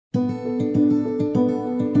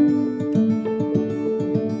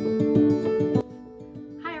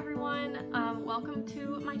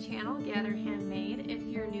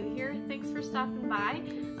stopping by.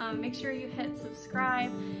 Make sure you hit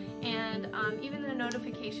subscribe and even the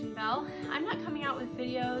notification bell. I'm not coming out with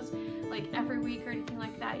videos like every week or anything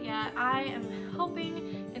like that yet. I am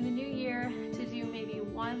hoping in the new year to do maybe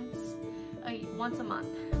once a month.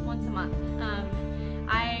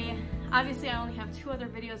 Obviously I only have 2 other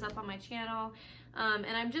videos up on my channel, and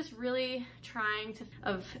I'm just really trying to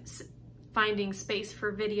finding space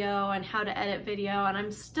for video and how to edit video, and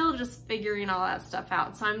I'm still just figuring all that stuff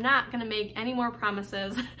out. So I'm not gonna make any more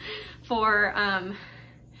promises for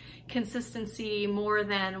consistency more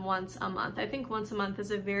than once a month. I think once a month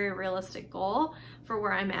is a very realistic goal for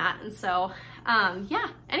where I'm at. And so yeah,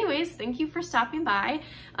 anyways, thank you for stopping by.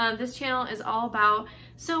 This channel is all about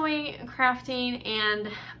sewing, crafting, and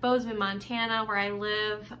Bozeman, Montana, where I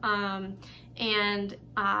live.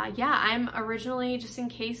 Yeah, I'm originally, just in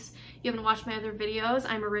case you haven't watched my other videos,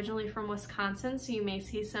 I'm originally from Wisconsin, so you may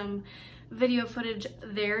see some video footage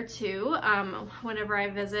there too. Whenever I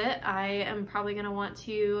visit, I am probably gonna want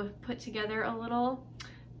to put together a little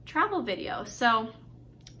travel video. So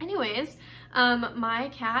anyways, my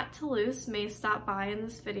cat Toulouse may stop by in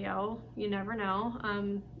this video. You never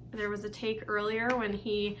know. There was a take earlier when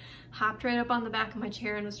he hopped right up on the back of my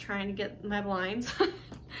chair and was trying to get my blinds.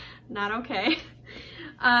 Not okay.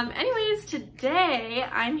 Anyways, today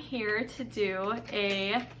I'm here to do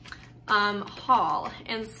a haul.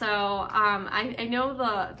 And so I know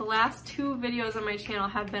the last 2 videos on my channel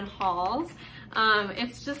have been hauls.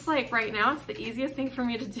 It's just like right now it's the easiest thing for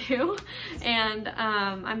me to do, and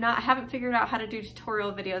I haven't figured out how to do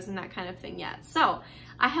tutorial videos and that kind of thing yet. So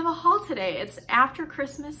I have a haul today. It's after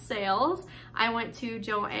Christmas sales. I went to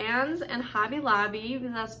JoAnn's and Hobby Lobby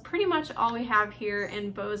because that's pretty much all we have here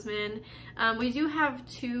in Bozeman. We do have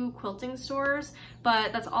 2 quilting stores,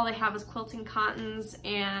 but that's all they have is quilting cottons,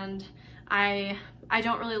 and I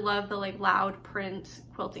don't really love the like loud print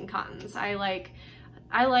quilting cottons. I like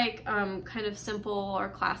kind of simple or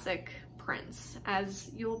classic prints,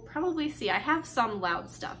 as you'll probably see. I have some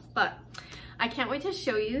loud stuff, but I can't wait to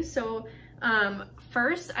show you. So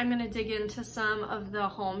first I'm gonna dig into some of the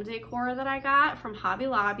home decor that I got from Hobby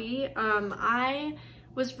Lobby. I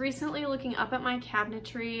was recently looking up at my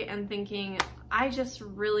cabinetry and thinking, I just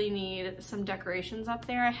really need some decorations up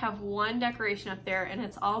there. I have 1 decoration up there and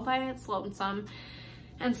it's all by its lonesome.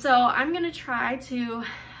 And so I'm gonna try to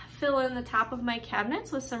fill in the top of my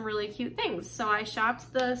cabinets with some really cute things. So I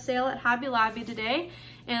shopped the sale at Hobby Lobby today,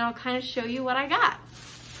 and I'll kind of show you what I got.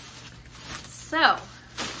 So,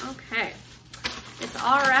 okay, it's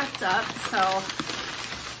all wrapped up, so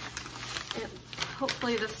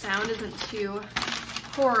hopefully the sound isn't too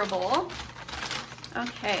horrible.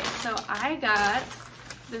 Okay, so I got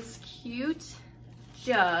this cute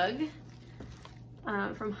jug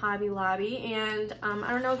from Hobby Lobby, and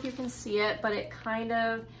I don't know if you can see it, but it kind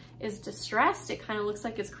of is distressed. It kind of looks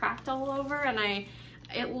like it's cracked all over, and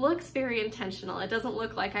it looks very intentional. It doesn't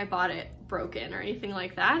look like I bought it broken or anything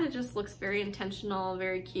like that. It just looks very intentional,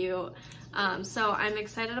 very cute. So I'm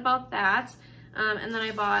excited about that. And then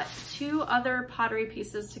I bought 2 other pottery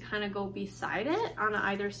pieces to kind of go beside it on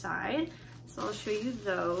either side. So I'll show you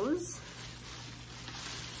those.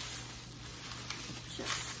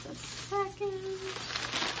 Just a second.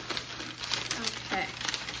 Okay.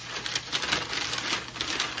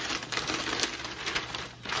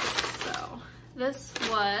 So this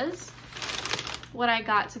was what I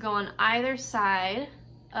got to go on either side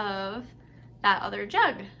of that other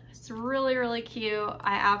jug. It's really, really cute.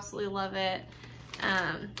 I absolutely love it.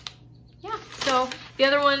 Yeah, so the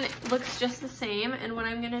other one looks just the same, and what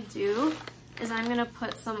I'm gonna do is I'm gonna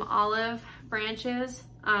put some olive branches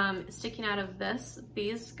sticking out of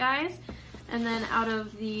these guys, and then out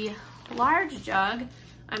of the large jug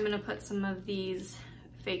I'm gonna put some of these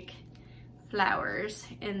fake flowers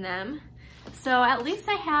in them. So at least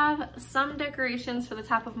I have some decorations for the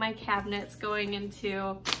top of my cabinets going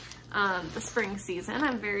into the spring season.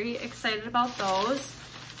 I'm very excited about those.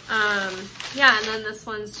 Yeah, and then this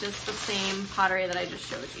one's just the same pottery that I just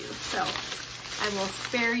showed you. So I will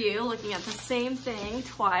spare you looking at the same thing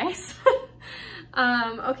twice.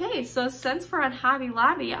 Okay, so since we're on Hobby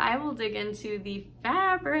Lobby, I will dig into the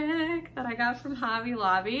fabric that I got from Hobby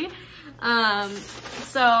Lobby. I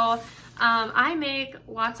make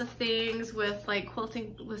lots of things with like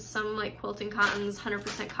quilting, with some like quilting cottons,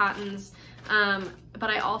 100% cottons, but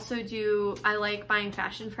I also I like buying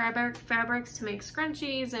fashion fabrics to make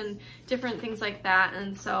scrunchies and different things like that.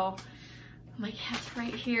 And so my cat's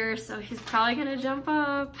right here, so he's probably gonna jump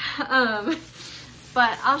up.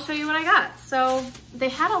 But I'll show you what I got. So they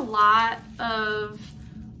had a lot of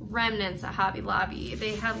remnants at Hobby Lobby.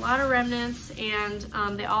 They had a lot of remnants, and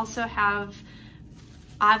they also have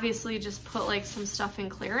obviously just put like some stuff in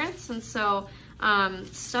clearance. And so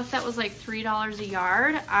stuff that was like $3 a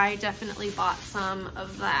yard, I definitely bought some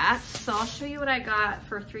of that. So I'll show you what I got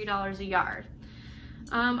for $3 a yard.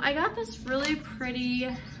 I got this really pretty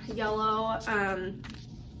yellow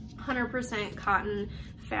 100% cotton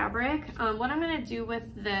fabric. What I'm going to do with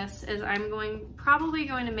this is I'm probably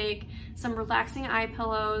going to make some relaxing eye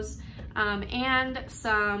pillows and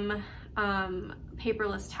some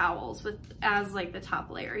paperless towels as like the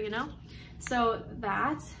top layer, you know? So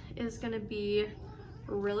that is going to be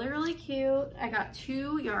really, really cute. I got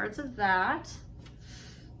 2 yards of that.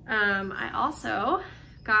 I also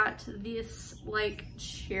got this like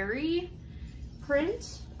cherry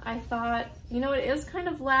print. I thought, you know, it is kind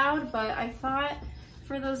of loud, but I thought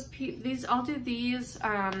for these, I'll do these.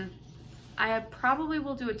 I probably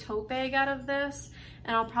will do a tote bag out of this,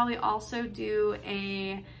 and I'll probably also do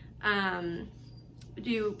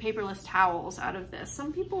do paperless towels out of this.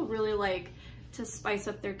 Some people really like to spice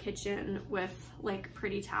up their kitchen with like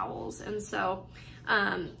pretty towels, and so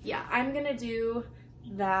yeah, I'm gonna do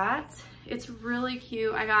that. It's really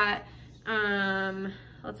cute. I got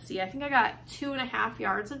let's see, I think I got 2.5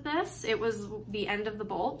 yards of this. It was the end of the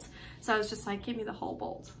bolt, so I was just like, give me the whole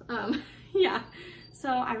bolt. Yeah, so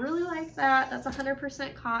I really like that. That's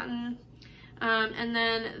 100% cotton. And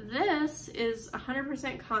then this is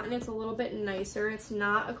 100% cotton. It's a little bit nicer. It's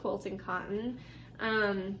not a quilting cotton.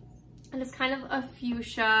 And it's kind of a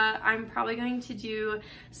fuchsia. I'm probably going to do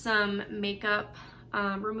some makeup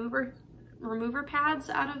remover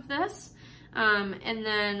pads out of this. And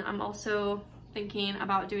then I'm also thinking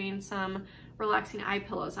about doing some relaxing eye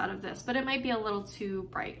pillows out of this, but it might be a little too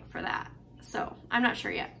bright for that. So I'm not sure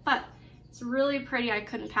yet, but it's really pretty. I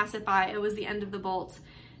couldn't pass it by. It was the end of the bolt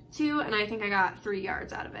too, and I think I got 3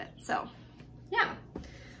 yards out of it. So yeah.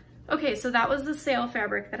 Okay, so that was the sale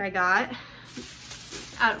fabric that I got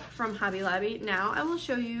from Hobby Lobby. Now I will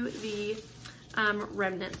show you the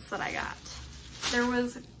remnants that I got. There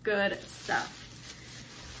was good stuff.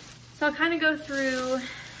 So I'll kind of go through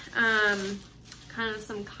kind of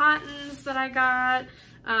some cottons that I got.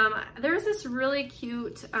 There's this really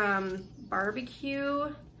cute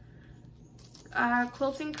barbecue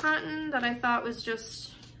quilting cotton that I thought was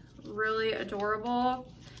just really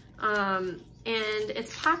adorable. And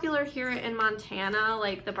it's popular here in Montana,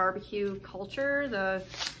 like the barbecue culture, the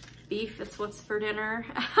beef, it's what's for dinner,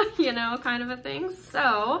 you know, kind of a thing.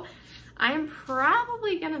 So I'm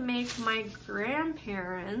probably gonna make my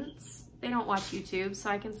grandparents, they don't watch YouTube, so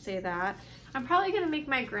I can say that. I'm probably gonna make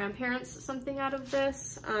my grandparents something out of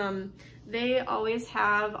this. They always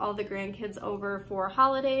have all the grandkids over for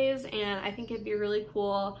holidays, and I think it'd be really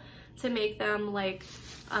cool to make them like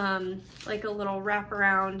a little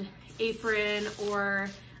wraparound apron, or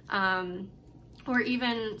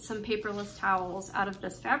even some paperless towels out of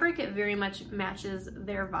this fabric. It very much matches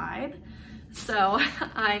their vibe. So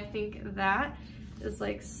I think that is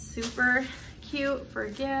like super cute for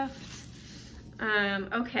a gift.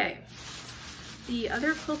 Okay, the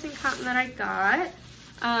other quilting cotton that I got,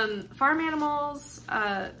 farm animals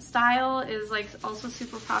style is like also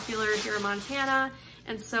super popular here in Montana.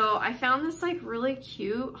 And so I found this like really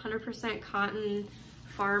cute 100% cotton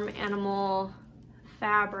farm animal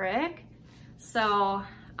fabric. So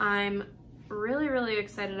I'm really, really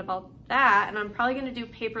excited about that. And I'm probably gonna do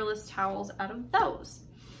paperless towels out of those.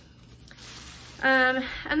 And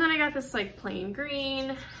then I got this like plain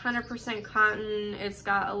green, 100% cotton. It's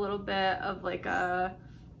got a little bit of like a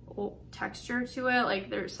texture to it. Like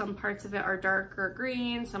there's some parts of it are darker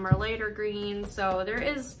green, some are lighter green. So there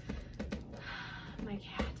is, my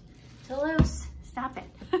cat, Toulouse, stop it.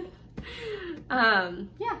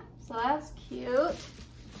 Yeah, so that's cute.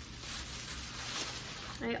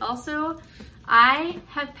 I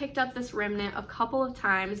have picked up this remnant a couple of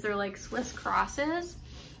times. They're like Swiss crosses,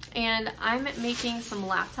 and I'm making some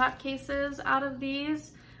laptop cases out of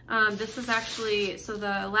these. This is actually, so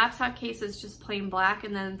the laptop case is just plain black,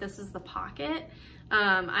 and then this is the pocket.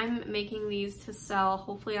 I'm making these to sell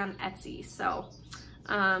hopefully on Etsy. So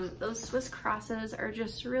those Swiss crosses are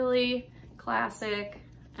just really classic,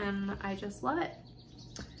 and I just love it.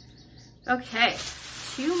 Okay,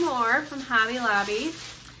 2 more from Hobby Lobby.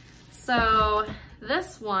 So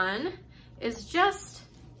this one is just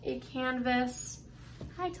a canvas.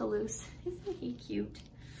 Hi Toulouse, isn't he cute?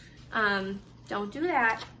 Don't do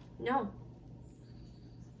that, no.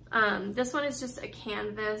 This one is just a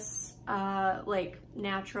canvas, like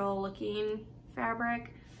natural looking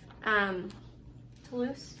fabric.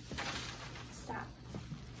 Toulouse, stop.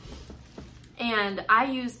 And I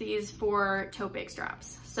use these for tote bag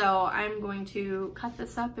straps. So I'm going to cut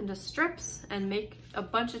this up into strips and make a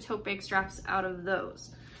bunch of tote bag straps out of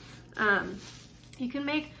those. You can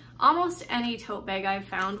make almost any tote bag I've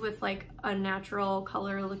found with like a natural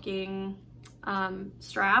color looking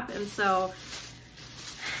strap. And so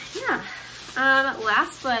yeah,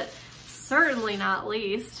 last but certainly not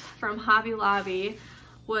least from Hobby Lobby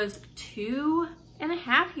was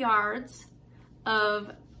 2.5 yards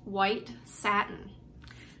of white satin.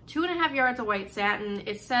 2.5 yards of white satin.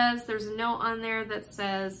 It says, there's a note on there that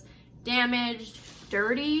says damaged,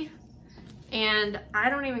 dirty, and I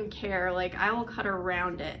don't even care. Like, I will cut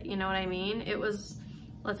around it, you know what I mean? It was,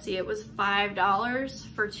 let's see, it was $5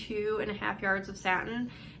 for 2.5 yards of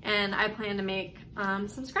satin, and I plan to make some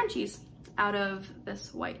scrunchies out of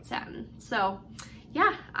this white satin. So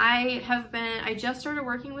yeah, I just started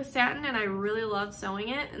working with satin and I really love sewing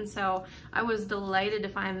it, and so I was delighted to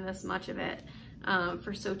find this much of it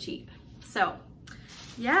for so cheap. So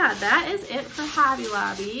yeah, that is it for Hobby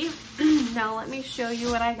Lobby. Now let me show you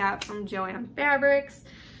what I got from JoAnn's Fabrics.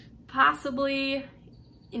 Possibly,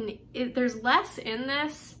 there's less in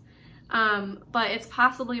this, but it's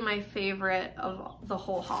possibly my favorite of the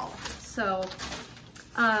whole haul. So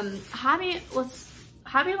Hobby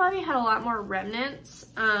Lobby had a lot more remnants.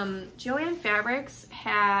 JoAnn's Fabrics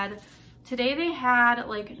today they had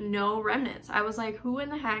like no remnants. I was like, who in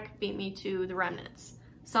the heck beat me to the remnants?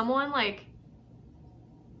 Someone like,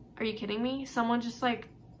 are you kidding me? Someone just like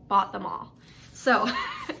bought them all. So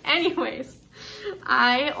anyways,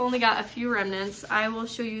 I only got a few remnants. I will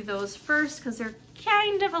show you those first because they're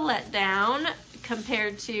kind of a letdown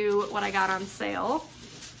compared to what I got on sale.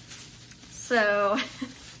 So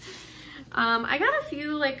I got a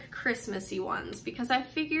few like Christmassy ones because I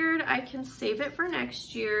figured I can save it for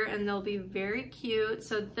next year and they'll be very cute.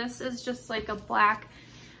 So this is just like a black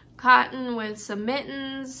cotton with some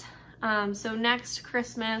mittens. So next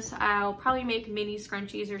Christmas, I'll probably make mini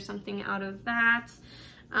scrunchies or something out of that.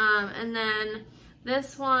 And then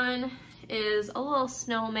this one is a little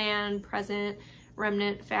snowman present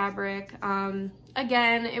remnant fabric.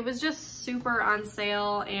 Again, it was just super on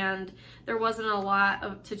sale and there wasn't a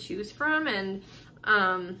lot to choose from, and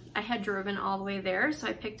I had driven all the way there, so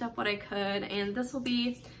I picked up what I could, and this will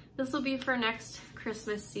be for next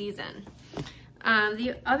Christmas season.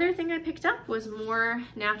 The other thing I picked up was more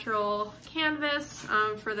natural canvas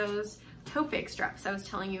for those tote bag straps I was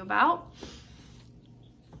telling you about.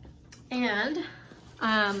 And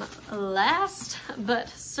last but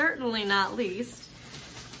certainly not least,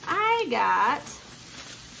 I got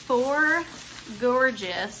 4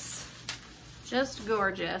 gorgeous, just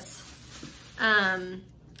gorgeous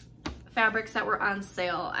fabrics that were on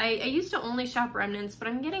sale. I used to only shop remnants, but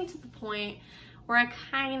I'm getting to the point where I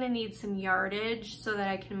kind of need some yardage so that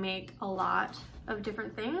I can make a lot of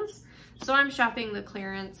different things. So I'm shopping the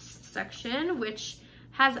clearance section, which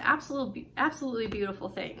has absolutely beautiful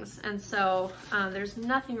things. And so there's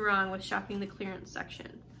nothing wrong with shopping the clearance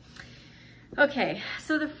section. Okay,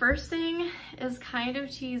 so the first thing is kind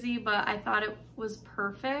of cheesy, but I thought it was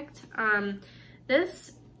perfect.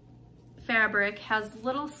 This fabric has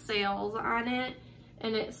little sails on it,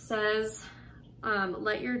 and it says,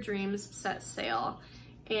 let your dreams set sail.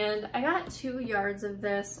 And I got 2 yards of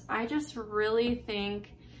this. I just really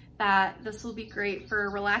think that this will be great for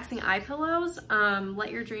relaxing eye pillows.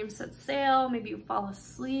 Let your dreams set sail. Maybe you fall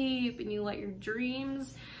asleep and you let your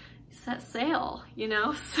dreams set sail, you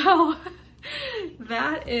know? So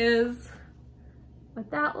that is what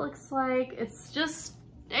that looks like. It's just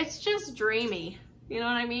dreamy, you know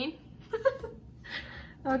what I mean?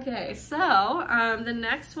 Okay, so the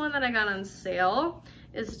next one that I got on sale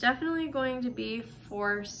is definitely going to be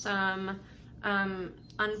for some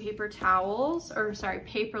unpaper towels, or sorry,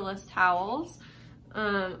 paperless towels.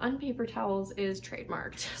 Unpaper towels is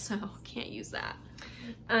trademarked, so can't use that.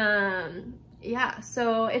 Yeah,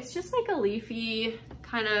 so it's just like a leafy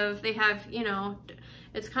kind of, they have, you know,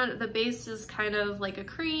 it's kind of, the base is kind of like a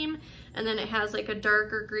cream, and then it has like a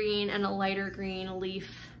darker green and a lighter green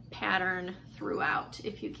leaf pattern throughout,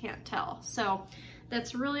 if you can't tell. So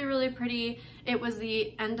that's really, really pretty. It was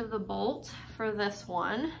the end of the bolt for this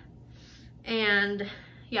one, and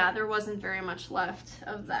yeah, there wasn't very much left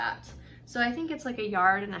of that. So I think it's like 1.5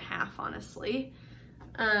 yards, honestly.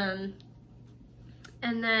 And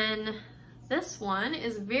then this one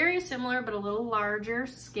is very similar, but a little larger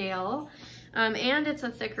scale, and it's a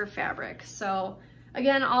thicker fabric. So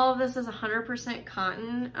again, all of this is 100%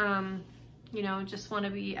 cotton. You know, just want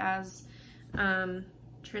to be as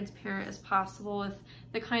transparent as possible with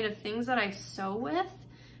the kind of things that I sew with.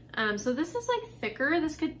 So this is like thicker.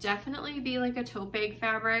 This could definitely be like a tote bag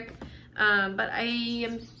fabric, but I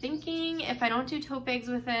am thinking if I don't do tote bags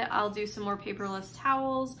with it, I'll do some more paperless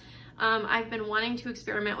towels. I've been wanting to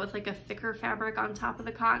experiment with like a thicker fabric on top of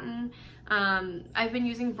the cotton. I've been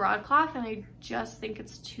using broadcloth and I just think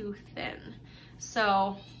it's too thin.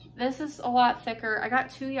 So this is a lot thicker. I got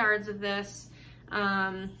 2 yards of this.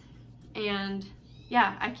 And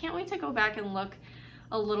yeah, I can't wait to go back and look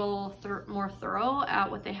a little more thorough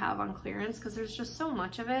at what they have on clearance, because there's just so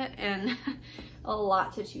much of it and a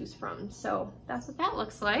lot to choose from. So that's what that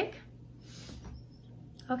looks like.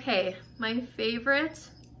 Okay, my favorite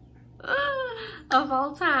of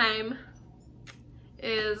all time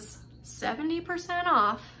is 70%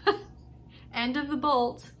 off end of the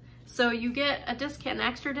bolt. So you get a discount, an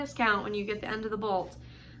extra discount when you get the end of the bolt.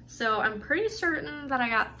 So I'm pretty certain that I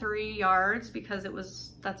got 3 yards because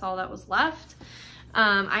that's all that was left.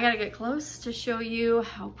 I gotta get close to show you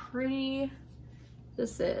how pretty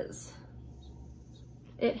this is.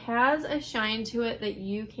 It has a shine to it that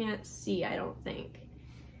you can't see, I don't think.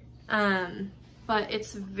 But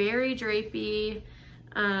it's very drapey,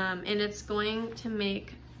 and it's going to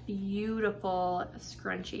make beautiful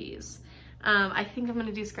scrunchies. I think I'm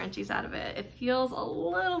gonna do scrunchies out of it. It feels a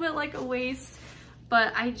little bit like a waist,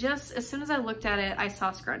 but as soon as I looked at it, I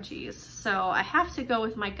saw scrunchies. So I have to go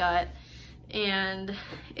with my gut, and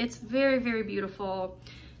it's very, very beautiful.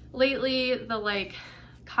 Lately, the like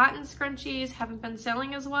cotton scrunchies haven't been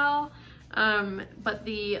selling as well, but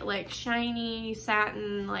the like shiny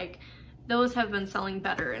satin, like those have been selling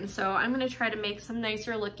better. And so I'm gonna try to make some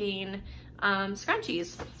nicer looking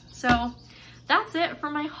scrunchies. So that's it for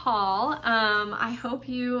my haul. I hope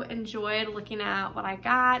you enjoyed looking at what I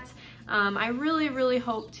got. I really, really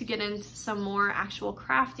hope to get into some more actual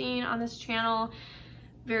crafting on this channel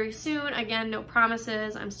very soon. Again, no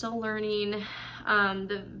promises. I'm still learning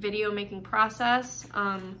the video making process.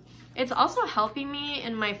 It's also helping me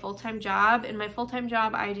in my full-time job. In my full-time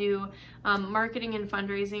job, I do marketing and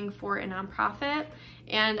fundraising for a nonprofit.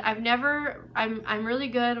 And I'm really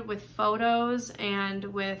good with photos and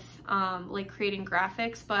with like creating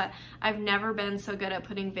graphics, but I've never been so good at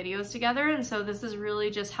putting videos together. And so this is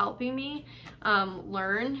really just helping me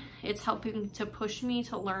learn. It's helping to push me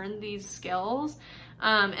to learn these skills.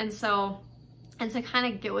 And to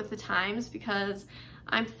kind of get with the times, because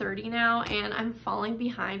I'm 30 now and I'm falling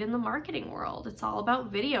behind in the marketing world. It's all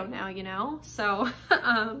about video now, you know? So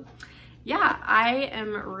yeah, I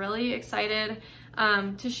am really excited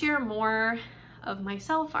to share more of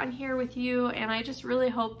myself on here with you, and I just really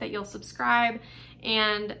hope that you'll subscribe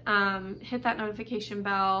and hit that notification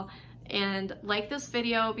bell and like this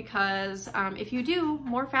video, because if you do,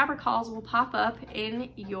 more fabric hauls will pop up in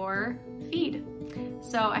your feed.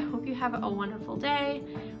 So I hope you have a wonderful day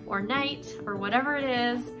or night or whatever it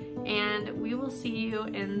is, and we will see you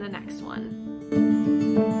in the next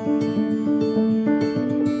one.